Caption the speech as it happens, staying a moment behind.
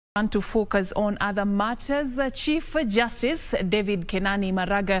And to focus on other matters, Chief Justice David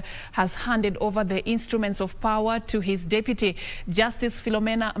Maraga has handed over the instruments of power to his deputy, Justice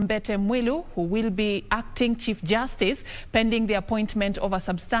Philomena Mbete Mwilu, who will be acting Chief Justice pending the appointment of a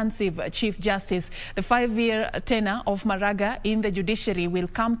substantive Chief Justice. The 5-year tenure of Maraga in the judiciary will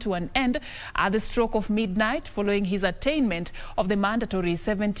come to an end at the stroke of midnight following his attainment of the mandatory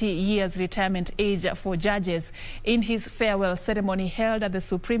 70 years retirement age for judges. In his farewell ceremony held at the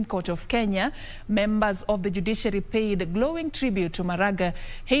Supreme Court of Kenya, members of the judiciary paid glowing tribute to Maraga,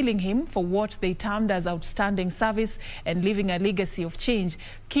 hailing him for what they termed as outstanding service and leaving a legacy of change,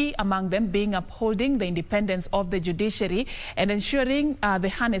 key among them being upholding the independence of the judiciary and ensuring the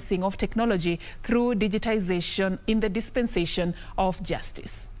harnessing of technology through digitization in the dispensation of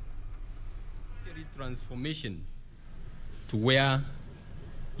justice. Transformation to where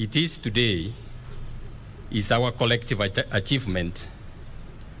it is today is our collective achievement,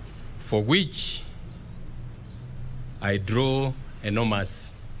 for which I draw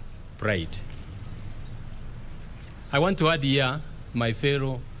enormous pride. I want to add here my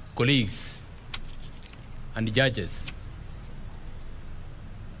fellow colleagues and judges.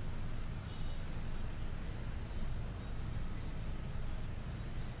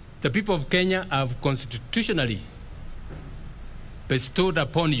 The people of Kenya have constitutionally bestowed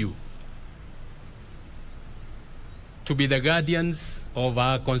upon you to be the guardians of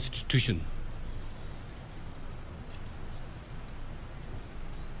our Constitution,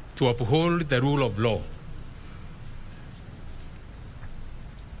 to uphold the rule of law.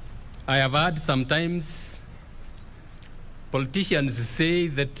 I have heard sometimes politicians say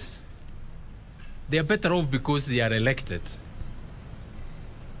that they are better off because they are elected.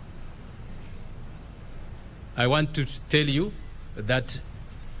 I want to tell you that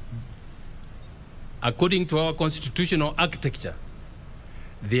according to our constitutional architecture,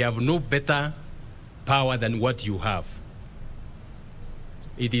 they have no better power than what you have.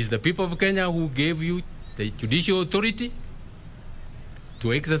 It is the people of Kenya who gave you the judicial authority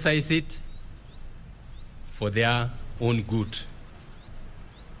to exercise it for their own good.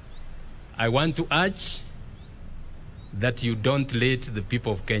 I want to urge that you don't let the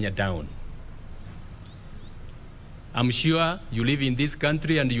people of Kenya down. I'm sure you live in this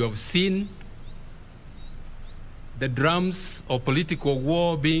country and you have seen the drums of political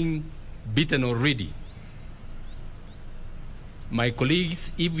war being beaten already. My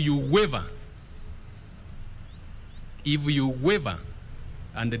colleagues, if you waver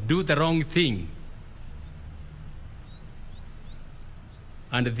and do the wrong thing,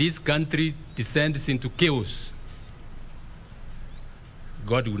 and this country descends into chaos,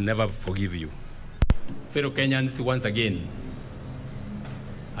 God will never forgive you. Fellow Kenyans, once again,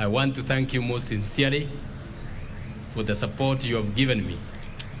 I want to thank you most sincerely for the support you have given me.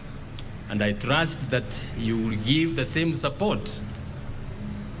 And I trust that you will give the same support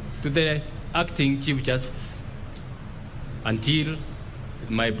to the acting Chief Justice until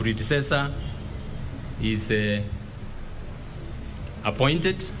my predecessor is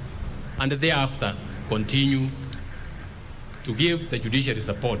appointed, and thereafter continue to give the judiciary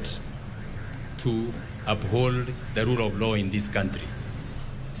support to uphold the rule of law in this country.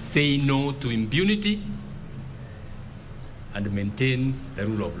 Say no to impunity and maintain the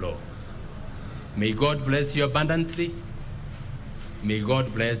rule of law. May God bless you abundantly. May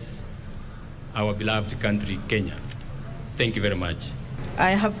God bless our beloved country, Kenya. Thank you very much.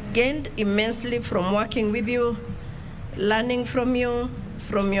 I have gained immensely from working with you, learning from your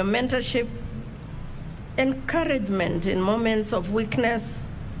mentorship, encouragement in moments of weakness,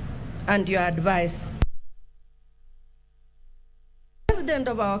 and your advice. President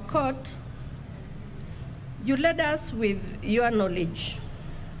of our court, you led us with your knowledge,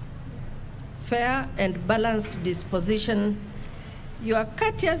 fair and balanced disposition, your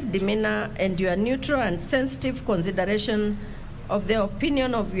courteous demeanor, and your neutral and sensitive consideration of the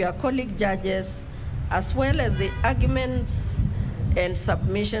opinion of your colleague judges, as well as the arguments and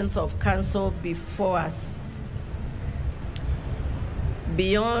submissions of counsel before us.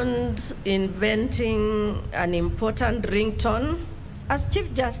 Beyond inventing an important ringtone, as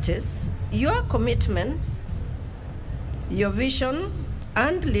Chief Justice, your commitment, your vision,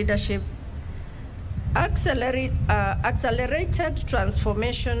 and leadership accelerated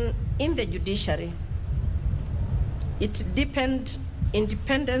transformation in the judiciary. It deepened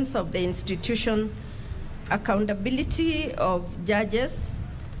independence of the institution, accountability of judges,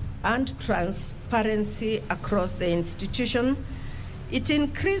 and transparency across the institution. It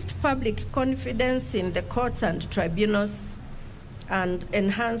increased public confidence in the courts and tribunals and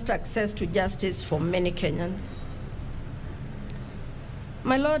enhanced access to justice for many Kenyans.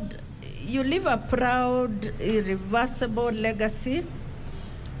 My Lord, you leave a proud, irreversible legacy,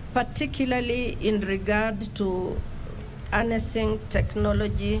 particularly in regard to harnessing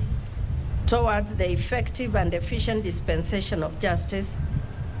technology towards the effective and efficient dispensation of justice,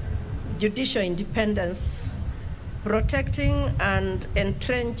 judicial independence, protecting and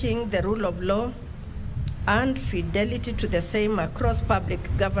entrenching the rule of law, and fidelity to the same across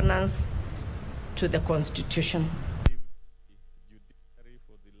public governance to the Constitution.